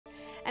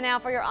And now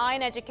for your eye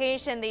on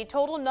education, the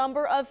total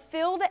number of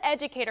filled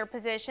educator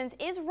positions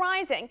is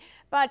rising,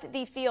 but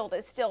the field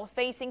is still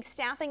facing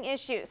staffing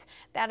issues.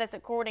 That is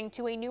according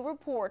to a new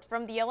report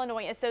from the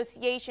Illinois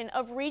Association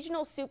of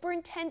Regional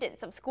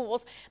Superintendents of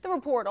Schools. The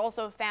report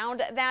also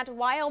found that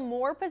while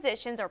more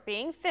positions are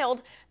being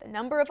filled, the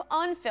number of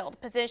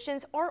unfilled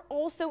positions are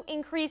also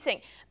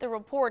increasing. The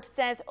report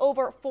says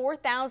over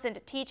 4,000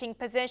 teaching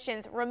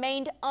positions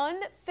remained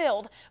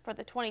unfilled for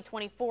the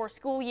 2024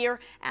 school year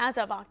as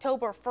of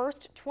October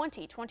 1st,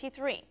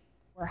 2023.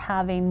 We're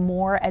having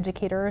more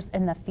educators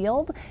in the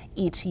field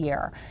each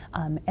year,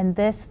 and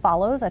this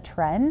follows a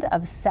trend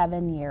of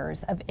 7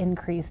 years of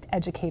increased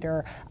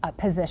educator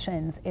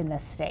positions in the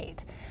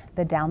state.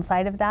 The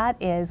downside of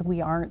that is we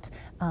aren't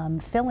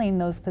filling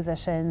those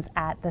positions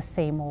at the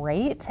same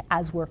rate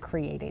as we're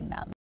creating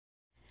them.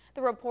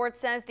 The report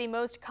says the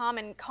most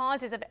common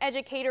causes of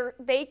educator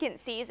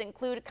vacancies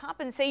include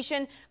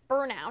compensation,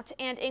 burnout,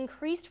 and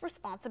increased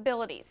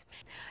responsibilities.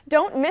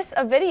 Don't miss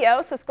a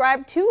video.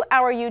 Subscribe to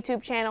our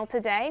YouTube channel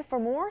today for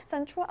more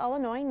Central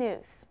Illinois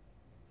news.